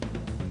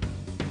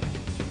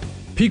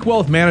Peak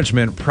Wealth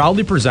Management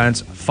proudly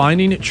presents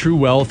Finding True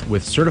Wealth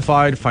with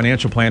certified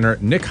financial planner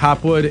Nick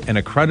Hopwood and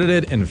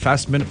accredited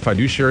investment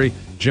fiduciary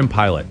Jim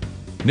Pilot.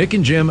 Nick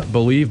and Jim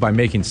believe by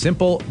making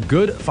simple,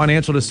 good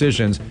financial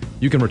decisions,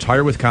 you can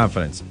retire with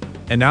confidence.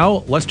 And now,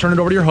 let's turn it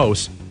over to your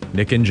hosts,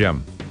 Nick and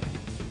Jim.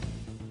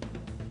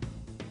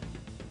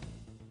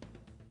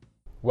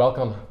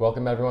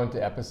 Welcome everyone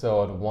to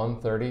episode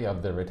 130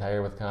 of the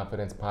Retire with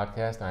Confidence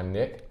podcast. I'm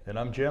Nick. And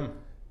I'm Jim.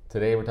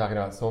 Today we're talking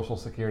about Social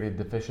Security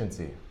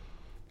deficiency.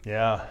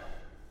 Yeah.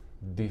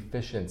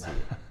 Deficiency.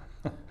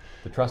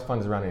 The trust fund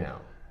is running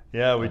out.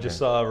 Yeah, we just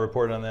saw a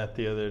report on that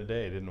the other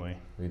day, didn't we?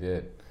 We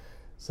did.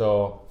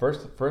 So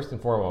first and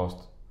foremost,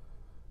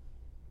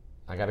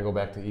 I got to go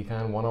back to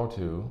Econ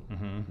 102,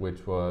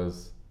 which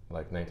was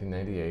like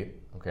 1998,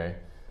 okay,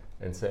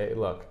 and say,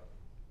 look,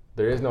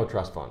 there is no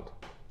trust fund,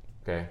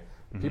 okay?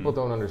 People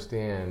don't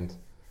understand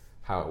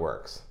how it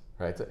works,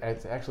 right?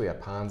 It's actually a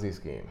Ponzi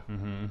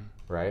scheme,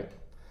 right?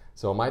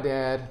 So my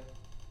dad,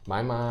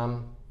 my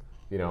mom,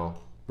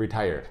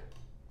 retired,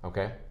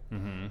 okay?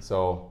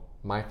 So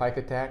my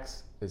FICA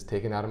tax is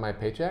taken out of my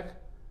paycheck.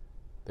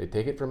 They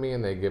take it from me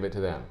and they give it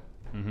to them.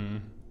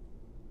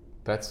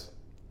 That's,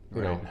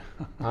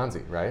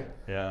 Ponzi, right?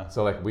 Yeah.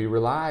 So like we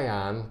rely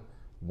on,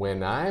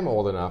 when I'm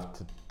old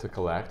enough to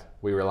collect,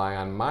 we rely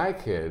on my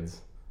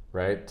kids,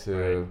 right,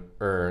 to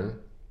earn,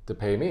 to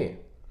pay me.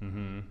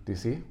 Do you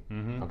see?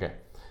 Okay.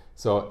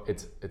 So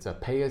it's a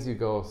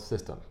pay-as-you-go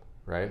system,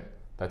 right?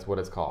 That's what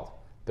it's called.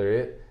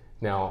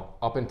 Now,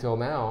 up until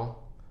now,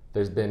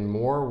 there's been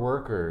more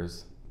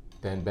workers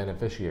than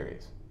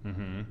beneficiaries.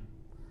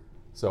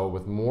 So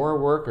with more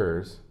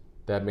workers,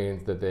 that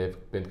means that they've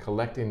been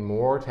collecting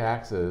more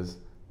taxes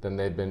than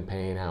they've been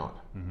paying out.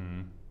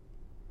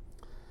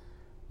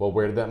 Well,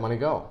 where did that money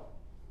go?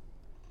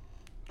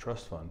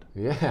 Trust fund.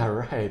 Yeah,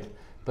 right.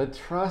 The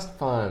trust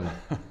fund.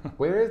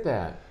 Where is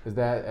that? Is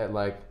that at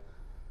like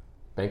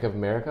Bank of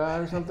America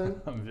or something?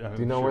 Do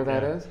you know where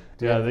that is?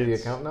 Do you have the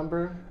account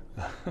number?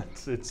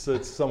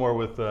 It's somewhere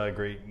with a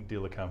great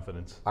deal of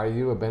confidence. Are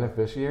you a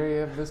beneficiary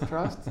of this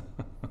trust?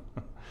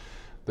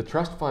 The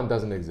trust fund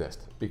doesn't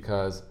exist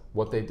because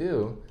what they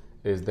do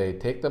is they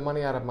take the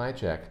money out of my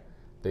check,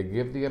 they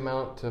give the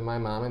amount to my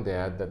mom and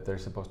dad that they're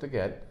supposed to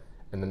get,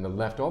 and then the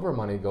leftover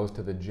money goes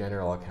to the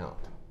general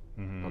account.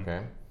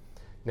 Okay?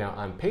 Now,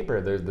 on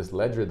paper, there's this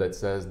ledger that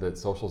says that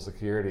Social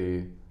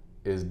Security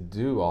is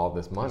due all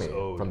this money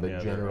from the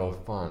general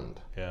fund.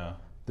 Yeah.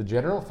 The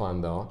general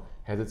fund, though,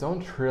 has its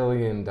own $1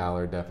 trillion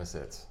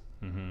deficits.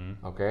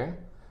 Okay?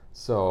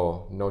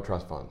 So, no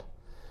trust fund.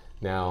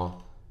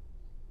 Now,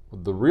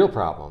 the real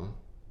problem,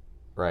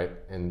 right,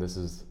 and this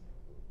is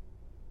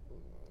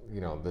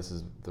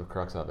the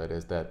crux of it,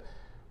 is that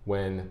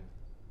when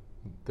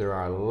there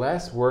are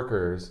less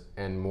workers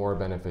and more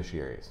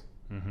beneficiaries.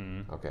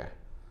 Okay.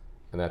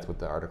 And that's what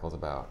the article's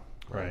about.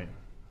 Right.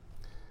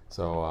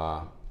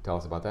 So tell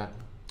us about that.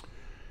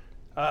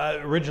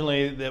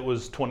 Originally, that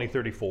was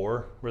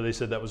 2034, where they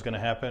said that was going to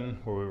happen,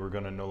 where we were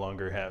going to no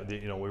longer have,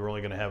 we were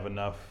only going to have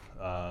enough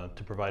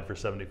to provide for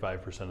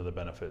 75% of the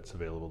benefits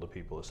available to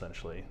people,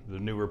 essentially. The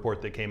new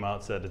report that came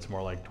out said it's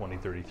more like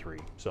 2033.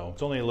 So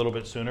it's only a little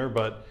bit sooner,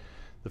 but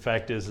the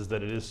fact is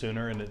that it is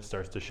sooner, and it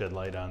starts to shed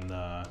light on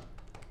the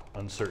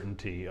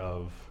uncertainty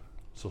of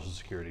Social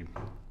Security.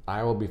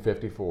 I will be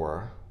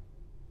 54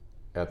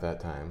 at that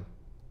time.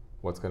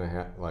 What's going to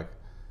happen?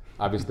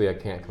 Obviously I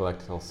can't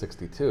collect till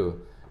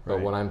 62, but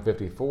when I'm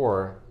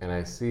 54 and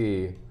I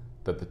see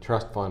that the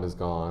trust fund is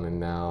gone and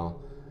now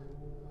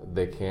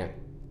they can't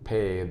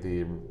pay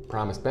the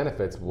promised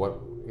benefits,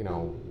 what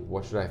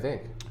should I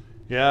think?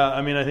 Yeah,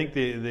 I think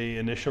the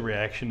initial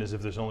reaction is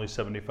if there's only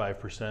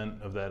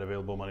 75% of that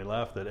available money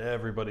left, that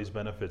everybody's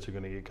benefits are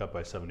going to get cut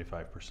by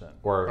 75%.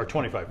 Or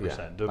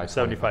 25%,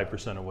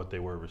 75% of what they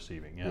were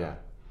receiving. Yeah.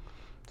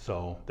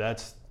 So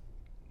there's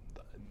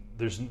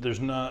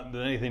not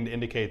anything to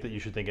indicate that you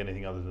should think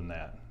anything other than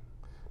that.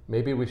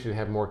 Maybe we should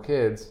have more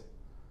kids,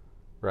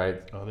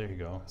 right? Oh, there you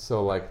go.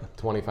 So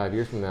 25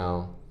 years from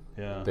now,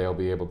 they'll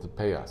be able to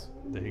pay us.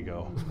 There you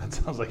go. That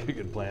sounds like a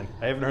good plan.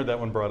 I haven't heard that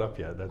one brought up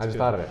yet. I just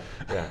thought of it.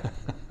 Yeah.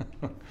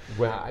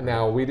 Well,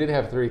 now we did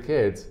have 3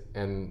 kids,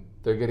 and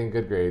they're getting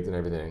good grades and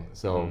everything.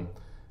 So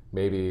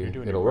maybe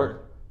it'll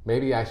work.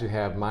 Maybe I should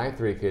have my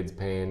 3 kids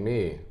paying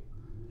me.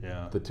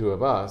 Yeah. The 2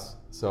 of us,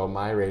 so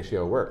my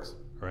ratio works.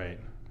 Right.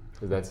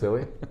 Is that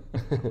silly?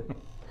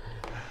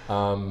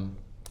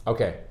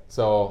 Okay.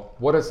 So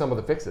what are some of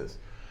the fixes?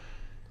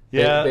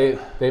 Yeah.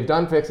 They've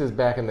done fixes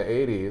back in the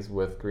 80s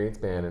with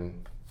Greenspan,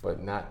 but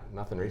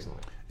nothing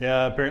recently.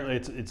 Yeah, apparently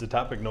it's a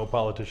topic no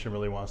politician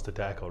really wants to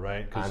tackle,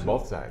 right? On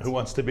both sides. Who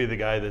wants to be the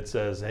guy that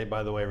says, hey,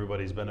 by the way,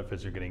 everybody's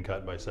benefits are getting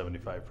cut by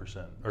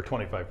 75% or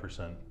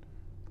 25%?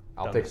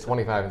 I'll take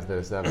 25 instead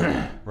of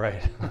 7.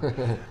 Right.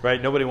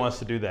 Right. Nobody wants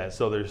to do that.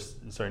 So they're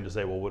starting to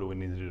say, well, what do we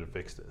need to do to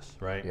fix this,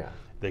 right? Yeah.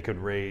 They could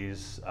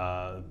raise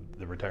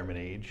the retirement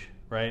age,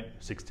 right?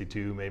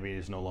 62 maybe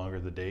is no longer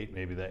the date.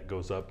 Maybe that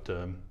goes up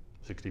to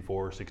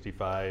 64,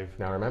 65.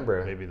 Now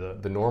remember, maybe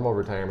the normal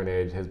retirement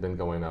age has been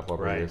going up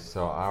over Right. years,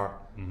 so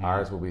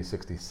ours will be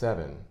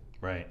 67.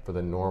 Right. for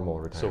the normal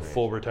So retirement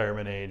full age.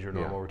 retirement age or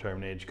normal Yeah.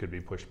 retirement age could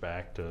be pushed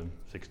back to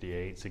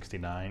 68,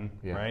 69,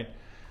 Yeah. right?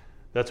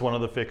 That's one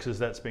of the fixes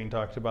that's being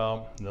talked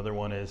about. Another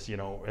one is,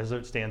 as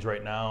it stands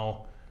right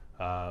now,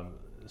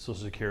 Social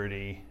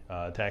Security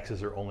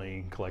taxes are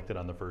only collected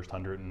on the first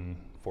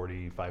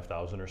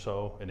 145,000 or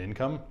so in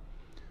income.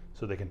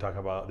 So they've talked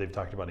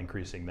about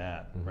increasing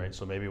that, right?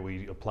 So maybe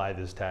we apply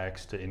this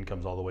tax to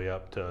incomes all the way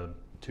up to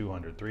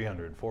 200,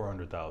 300,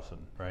 400,000,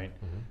 right?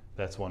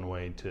 That's one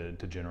way to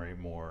generate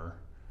more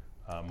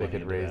money. They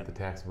could into raise that. the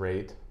tax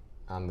rate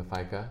on the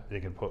FICA, They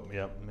can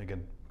they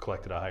can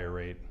collect at a higher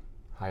rate.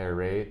 higher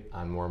rate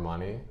on more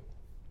money,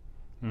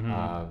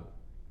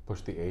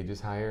 push the ages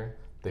higher.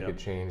 They Yep. could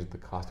change the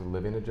cost of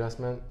living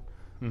adjustment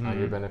on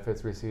your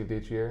benefits received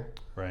each year.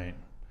 Right.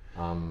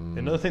 Um,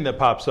 Another thing that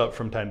pops up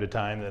from time to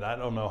time that I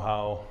don't know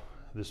how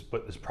this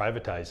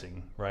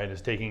privatizing, right,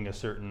 is taking a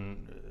certain,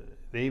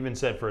 they even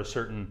said for a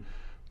certain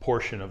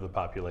portion of the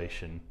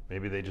population,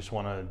 maybe they just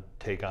want to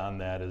take on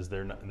that as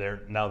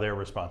their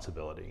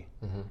responsibility,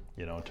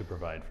 to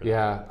provide for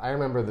Yeah, I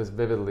remember this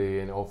vividly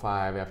in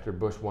 2005 after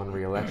Bush won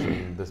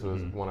re-election. This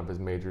was one of his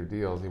major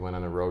deals. He went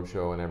on a road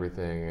show and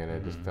everything, and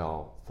it just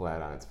fell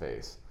flat on its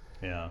face.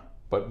 that. Yeah.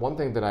 But one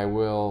thing that I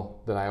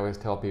always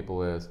tell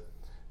people is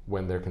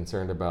when they're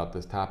concerned about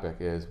this topic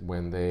is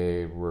when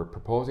they were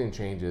proposing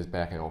changes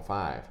back in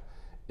 2005,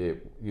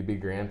 you'd be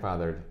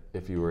grandfathered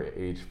if you were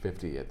age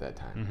 50 at that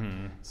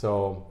time.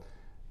 So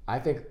I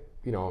think,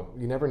 you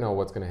never know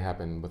what's going to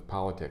happen with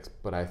politics,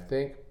 but I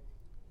think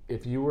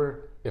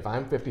if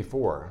I'm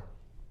 54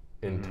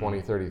 in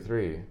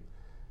 2033,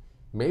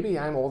 maybe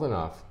I'm old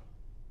enough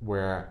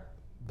where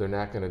they're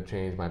not going to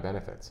change my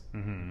benefits.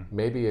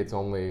 Maybe it's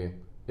only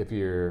if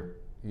you're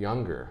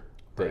younger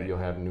that Right. you'll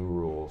have new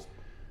rules,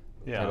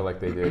 Yeah. kind of like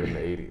they did in the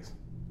 80s.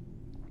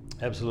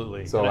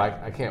 Absolutely. So And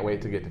I can't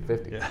wait to get to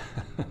 50. yeah.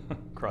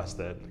 cross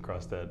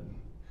that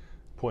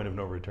point of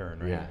no return,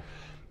 right? Yeah.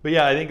 But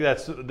yeah, I think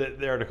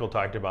the article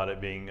talked about it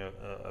being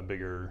a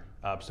bigger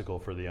obstacle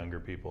for the younger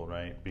people,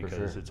 right?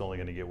 Because sure. it's only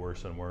going to get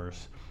worse and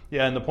worse.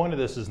 Yeah, and the point of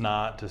this is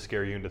not to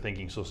scare you into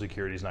thinking Social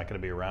Security is not going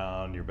to be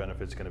around, your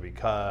benefits going to be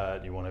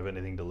cut, you won't have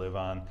anything to live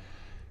on,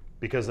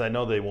 because I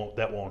know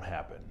that won't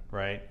happen,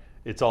 right?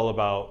 It's all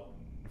about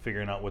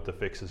figuring out what the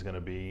fix is going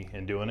to be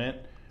and doing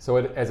it. So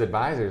as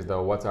advisors,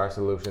 though, what's our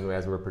solution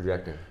as we're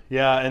projecting?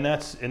 Yeah, and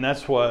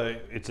that's why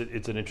it's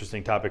an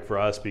interesting topic for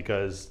us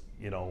because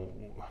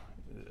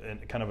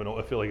and kind of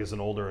I feel like it's an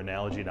older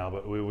analogy now,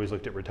 but we always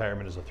looked at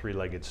retirement as a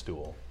three-legged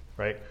stool,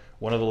 right?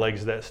 One of the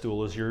legs of that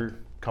stool is your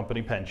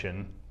company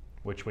pension,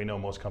 which we know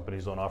most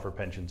companies don't offer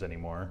pensions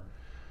anymore.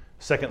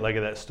 Second leg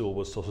of that stool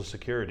was Social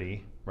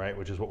Security, right,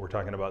 which is what we're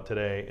talking about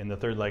today, and the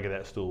third leg of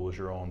that stool was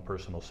your own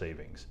personal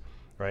savings,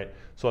 right?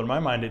 So in my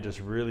mind, it just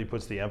really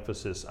puts the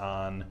emphasis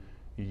on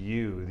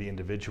you, the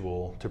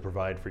individual, to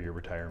provide for your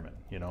retirement,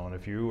 and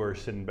if you are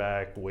sitting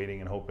back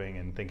waiting and hoping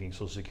and thinking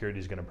Social Security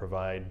is going to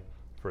provide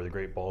for the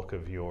great bulk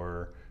of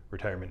your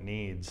retirement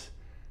needs,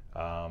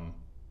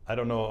 I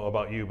don't know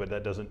about you, but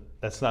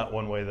that's not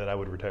one way that I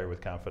would retire with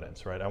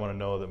confidence, right? I want to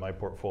know that my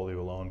portfolio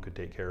alone could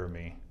take care of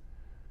me,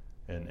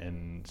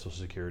 and Social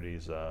Security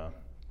is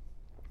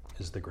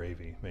the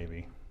gravy,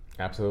 maybe.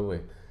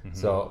 Absolutely.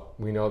 So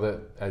we know that,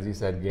 as you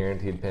said,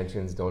 guaranteed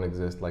pensions don't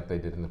exist like they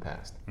did in the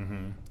past.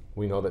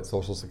 We know that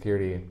Social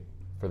Security,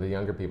 for the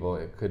younger people,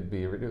 it could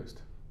be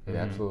reduced. It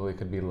absolutely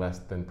could be less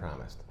than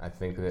promised. I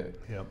think that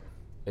Yep.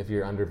 if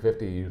you're under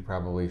 50, you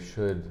probably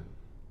should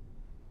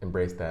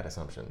embrace that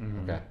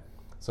assumption. Okay.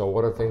 So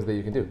what are things that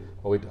you can do?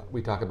 Well,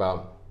 we talk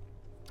about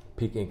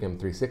Peak Income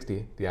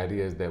 360. The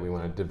idea is that we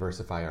want to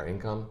diversify our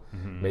income.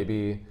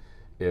 Maybe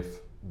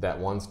if that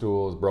one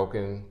stool is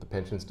broken, the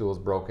pension stool is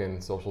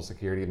broken, Social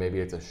Security, maybe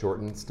it's a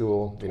shortened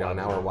stool.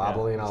 Now we're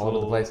wobbling It's all a over the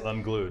little place.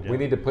 unglued. We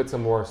need to put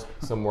some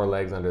more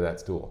legs under that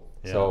stool.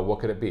 So Yeah. what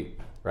could it be,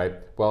 right?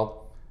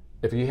 Well,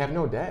 if you have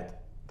no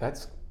debt,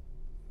 that's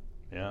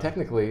Yeah.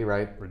 technically,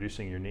 right?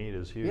 Reducing your need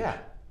is huge. Yeah,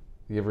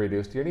 you've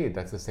reduced your need.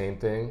 That's the same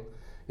thing.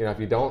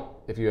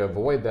 If you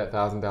avoid that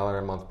 $1,000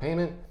 a month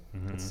payment,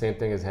 it's the same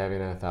thing as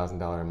having a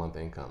 $1,000 a month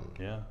income.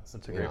 Yeah, that's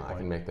a great point. I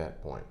can make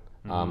that point.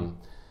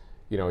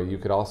 You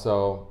could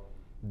also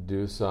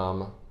do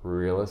some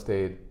real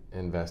estate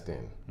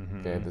investing.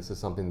 Okay, this is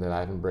something that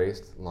I've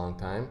embraced a long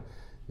time.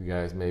 You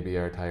guys maybe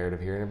are tired of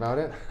hearing about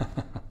it.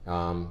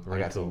 We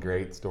got some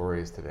great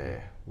stories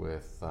today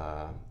with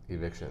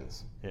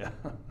evictions. Yeah.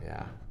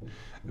 Yeah.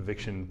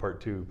 Eviction Part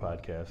 2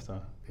 podcast, huh?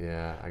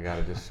 Yeah, I got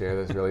to just share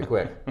this really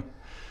quick.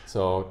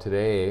 So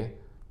today,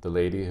 the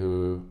lady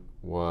who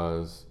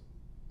was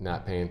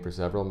not paying for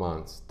several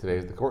months,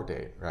 today's the court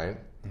date, right?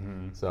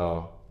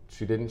 So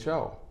she didn't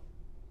show.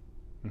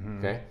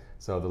 Okay,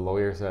 so the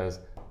lawyer says,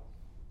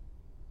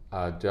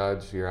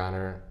 Judge, Your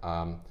Honor,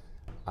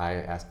 I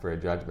asked for a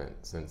judgment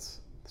since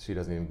she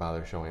doesn't even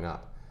bother showing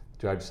up.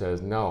 Judge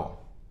says, no,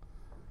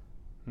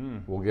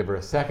 we'll give her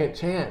a second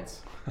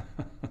chance.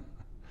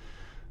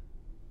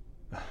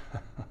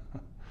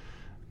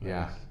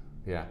 Yeah.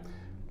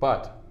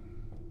 But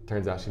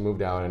turns out she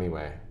moved out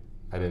anyway.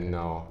 I didn't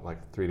know,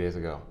 like 3 days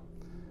ago.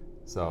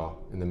 So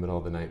in the middle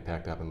of the night,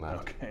 packed up and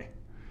left. Okay.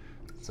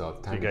 So it's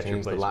You time to got your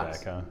change the place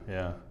locks. back, huh?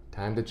 Yeah.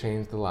 Time to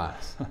change the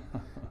locks.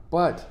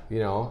 But, you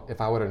know,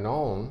 if I would have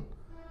known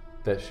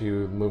that she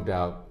moved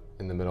out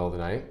in the middle of the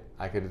night,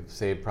 I could have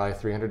saved probably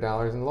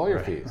 $300 in lawyer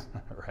fees.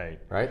 Right.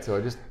 Right? So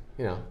it just,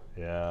 you know,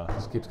 Yeah.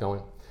 just keeps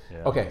going.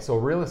 Yeah. Okay, so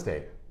real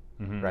estate,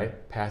 Mhm.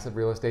 right? Passive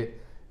real estate.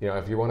 You know,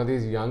 if you're one of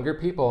these younger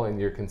people and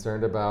you're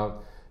concerned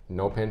about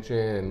no pension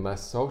and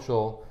less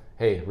social,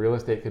 hey, real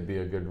estate could be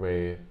a good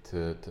way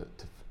to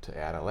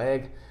add a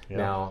leg.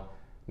 Yeah.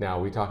 Now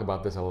we talk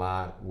about this a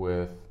lot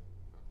with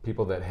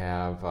people that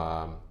have,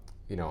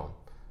 you know,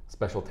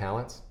 special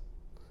talents,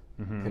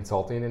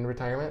 consulting in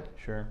retirement.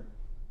 Sure.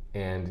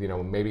 And, you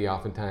know, maybe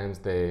oftentimes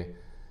they,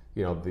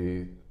 you know,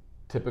 the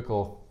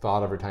typical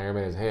thought of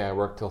retirement is, hey, I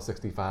work till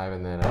 65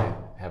 and then I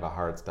have a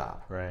hard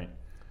stop. Right.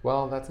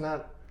 Well, that's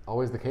not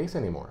always the case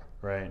anymore.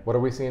 Right. What are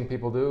we seeing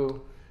people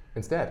do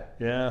instead?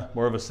 Yeah,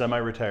 more of a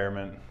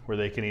semi-retirement where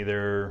they can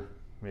either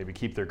maybe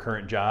keep their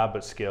current job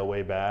but scale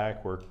way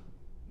back, or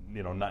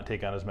you know, not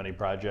take on as many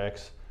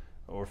projects,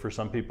 or for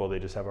some people they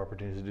just have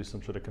opportunities to do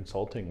some sort of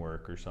consulting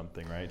work or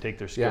something, right? Take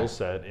their skill Yeah.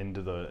 set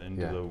into the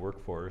Yeah.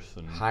 workforce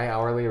and High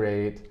hourly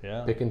rate,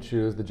 Yeah. pick and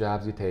choose the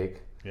jobs you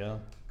take, yeah,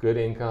 good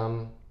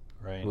income,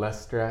 right.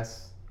 less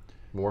stress,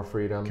 more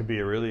freedom. Could be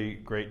a really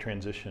great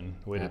transition,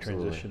 way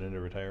Absolutely. to transition into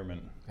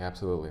retirement.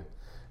 Absolutely.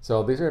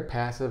 So these are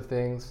passive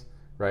things,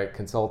 right?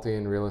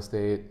 Consulting, real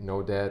estate,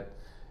 no debt.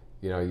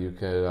 You know, you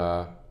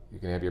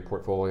can have your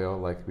portfolio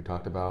like we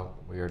talked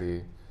about. We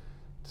already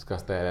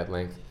discussed that at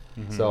length.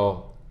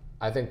 So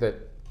I think that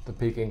the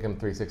peak income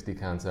 360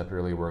 concept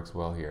really works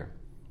well here.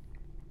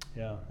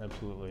 Yeah,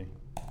 absolutely.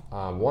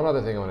 One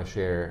other thing I want to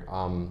share,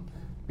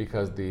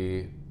 because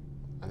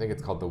I think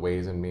it's called the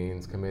Ways and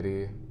Means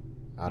Committee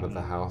out of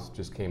the House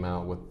just came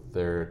out with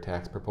their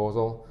tax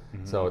proposal.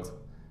 So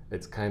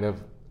it's kind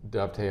of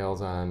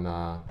dovetails on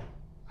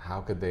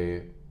how could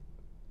they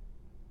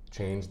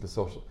change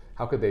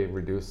how could they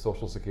reduce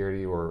Social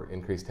Security or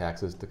increase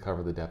taxes to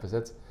cover the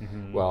deficits?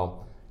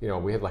 Well, you know,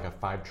 we had like a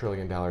 $5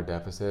 trillion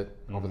deficit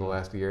over the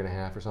last year and a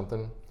half or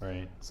something.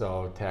 Right.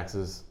 So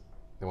taxes,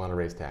 they want to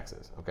raise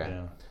taxes. Okay.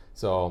 Yeah.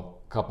 So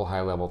a couple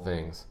high level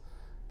things,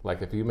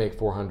 like if you make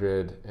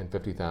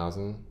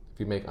 450,000, if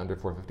you make under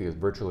 450, it's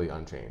virtually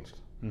unchanged.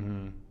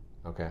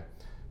 Okay.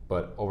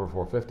 But over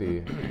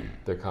 450,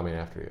 they're coming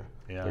after you.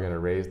 Yeah. They're going to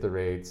raise the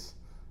rates.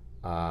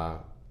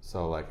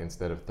 So like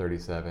instead of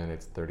 37,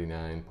 it's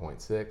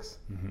 39.6.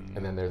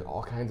 And then there's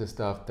all kinds of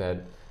stuff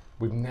that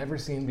we've never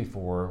seen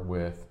before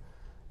with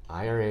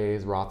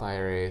IRAs, Roth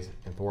IRAs,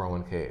 and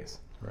 401ks.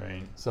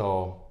 Right.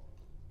 So,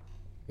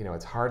 you know,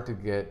 it's hard to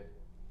get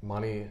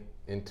money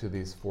into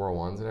these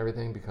 401s and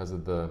everything because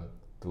of the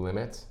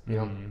limits, you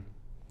know.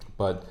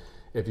 But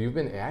if you've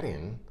been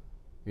adding,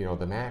 you know,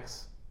 the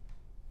max,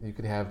 you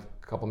could have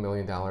a couple $1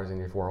 million in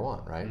your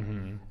 401, right?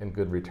 And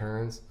good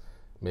returns,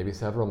 maybe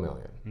several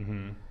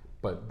million.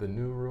 But the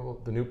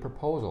new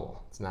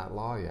proposal, it's not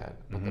law yet,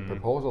 but the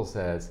proposal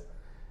says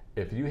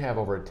if you have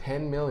over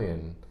 10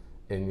 million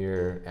in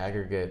your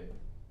aggregate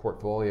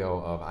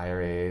portfolio of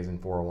IRAs and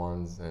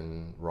 401s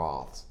and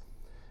Roths,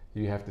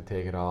 you have to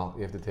take it all.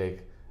 You have to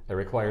take a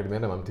required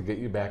minimum to get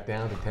you back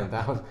down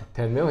to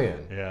 10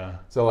 million. Yeah.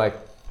 So like,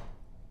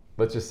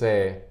 let's just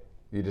say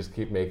you just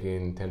keep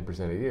making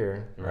 10% a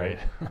year, Right.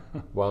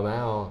 Well,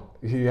 now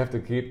you have to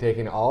keep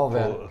taking all of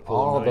that, Pull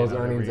all of those $1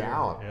 million out every earnings year.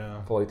 out,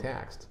 Yeah. fully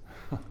taxed.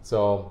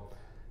 So,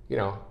 you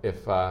know,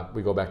 if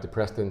we go back to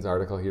Preston's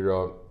article he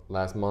wrote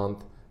last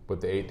month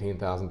with the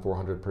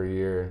 18,400 per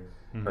year,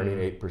 earning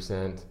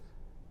 8%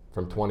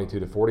 from 22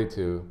 to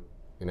 42,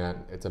 you know,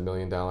 it's $1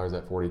 million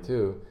at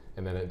 42,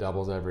 and then it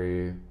doubles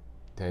every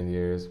 10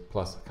 years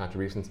plus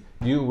contributions.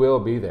 You will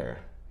be there.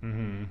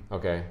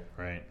 Okay.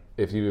 Right.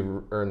 If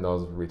you earn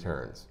those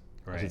returns,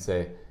 I Right. should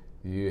say,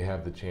 you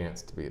have the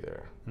chance to be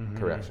there.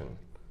 Correction.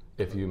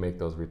 If you make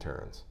those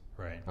returns.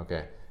 Right.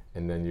 Okay.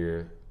 And then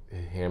you're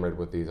hammered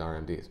with these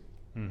RMDs.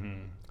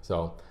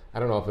 So I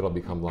don't know if it'll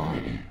become law,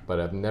 but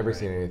I've never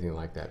seen anything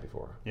like that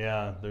before.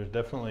 Yeah, there's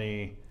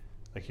definitely,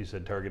 like you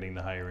said, targeting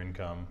the higher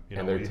income, you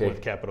And know, they're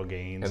with capital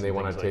gains. And they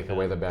want things to like take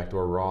away that. the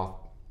backdoor Roth,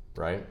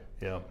 right?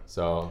 Yeah.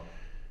 So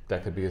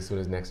that could be as soon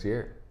as next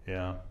year.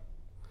 Yeah.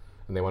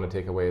 And they want to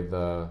take away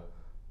the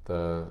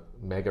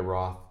mega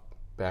Roth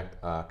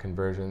back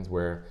conversions,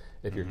 where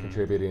if you're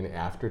contributing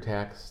after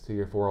tax to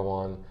your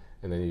 401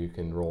 and then you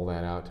can roll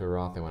that out to a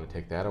Roth, they want to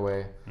take that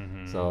away.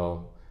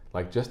 So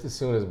like just as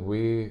soon as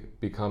we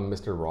become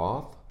Mr.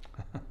 Roth,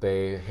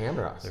 they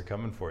hammer us. They're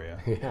coming for you.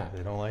 Yeah.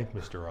 They don't like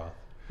Mr. Roth.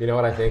 You know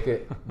what I think?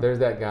 There's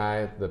that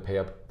guy, the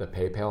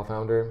PayPal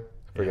founder.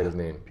 I forget his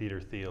name. Peter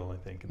Thiel, I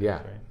think. Yeah.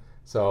 Is, right?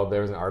 So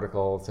there was an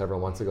article several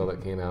months ago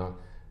that came out.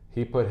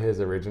 He put his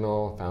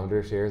original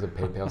founder shares of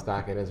PayPal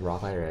stock in his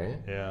Roth IRA.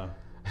 Yeah.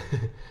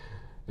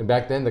 And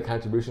back then the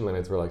contribution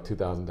limits were like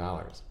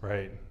 $2,000.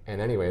 Right. And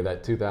anyway,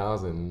 that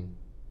 $2,000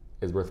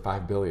 is worth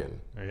 $5 billion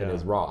in Yeah.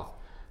 his Roth.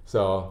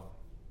 So,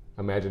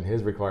 imagine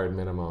his required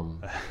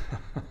minimum.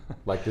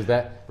 Like, does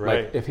that,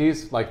 Right. like, if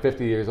he's like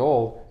 50 years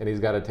old and he's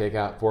got to take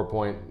out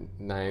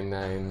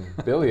 4.99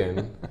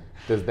 billion,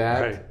 is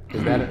that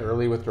an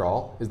early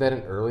withdrawal? Is that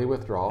an early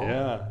withdrawal?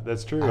 Yeah,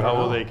 that's true. I don't How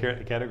will know. they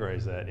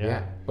categorize that?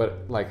 Yeah,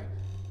 but like,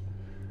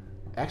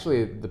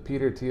 actually, the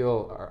Peter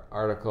Thiel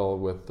article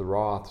with the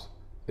Roths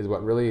is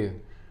what really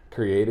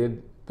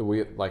created the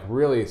wheel, like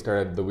really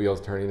started the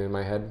wheels turning in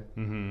my head.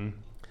 Mm-hmm.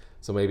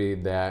 So maybe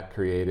that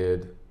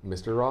created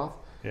Mr. Roth,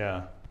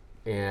 Yeah.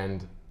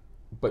 and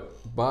but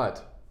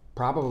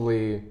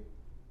probably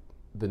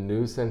the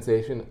news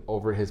sensation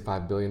over his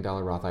 $5 billion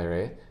Roth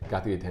IRA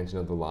got the attention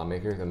of the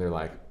lawmakers, and they're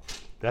like,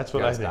 That's what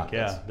Gotta I think. stop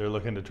Yeah, this. they're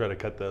looking to try to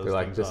cut those. they're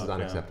like, things this off, is yeah.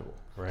 unacceptable.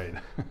 Right.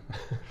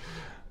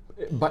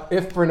 But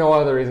if for no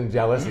other reason,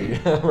 jealousy,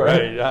 right?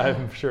 Right.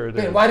 I'm sure. it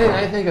Man, is. why didn't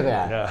I think of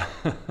that?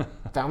 Yeah.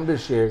 Founder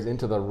shares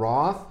into the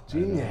Roth,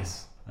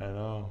 genius. I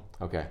know.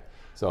 Okay,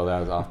 so that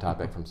was off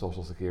topic from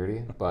Social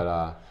Security,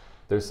 but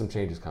there's some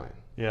changes coming.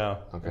 Yeah.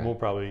 Okay. And we'll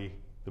probably,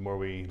 the more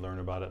we learn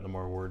about it, and the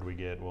more word we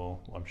get,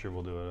 I'm sure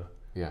we'll do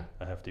Yeah,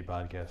 a hefty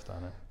podcast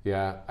on it.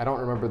 yeah. I don't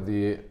remember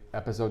the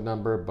episode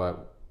number,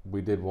 but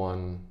we did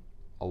one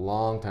a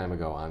long time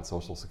ago on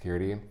Social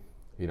Security.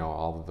 You know,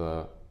 all of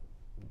the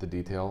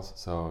details.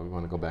 So you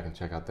want to go back and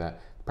check out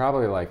that.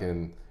 Probably like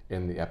in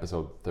the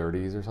episode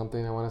 30s or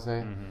something, I want to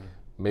say. Mm-hmm.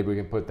 Maybe we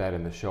can put that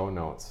in the show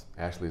notes.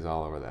 Ashley's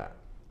all over that.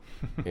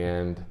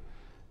 And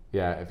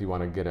yeah, if you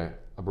want to get a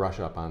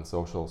brush up on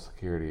Social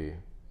Security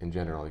in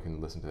general, you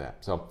can listen to that.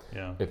 So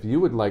Yeah. if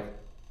you would like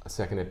a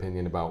second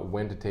opinion about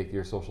when to take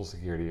your Social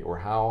Security, or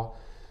how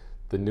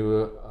the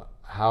new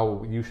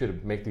how you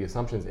should make the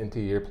assumptions into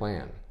your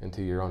plan,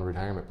 into your own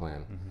retirement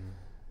plan,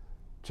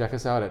 check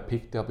us out at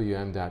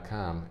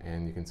peakwm.com,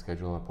 and you can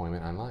schedule an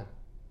appointment online.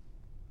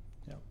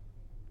 Yep.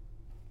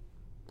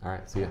 All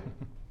right, see ya.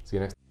 See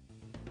you next.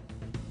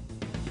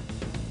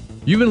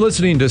 You've been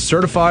listening to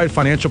certified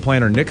financial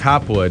planner Nick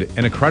Hopwood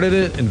and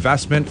accredited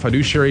investment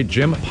fiduciary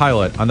Jim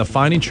Pilot on the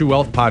Finding True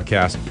Wealth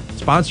podcast,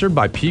 sponsored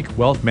by Peak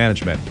Wealth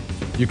Management.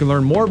 You can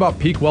learn more about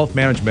Peak Wealth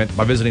Management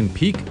by visiting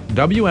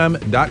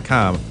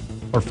peakwm.com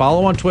or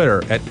follow on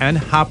Twitter at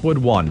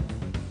nhopwood1.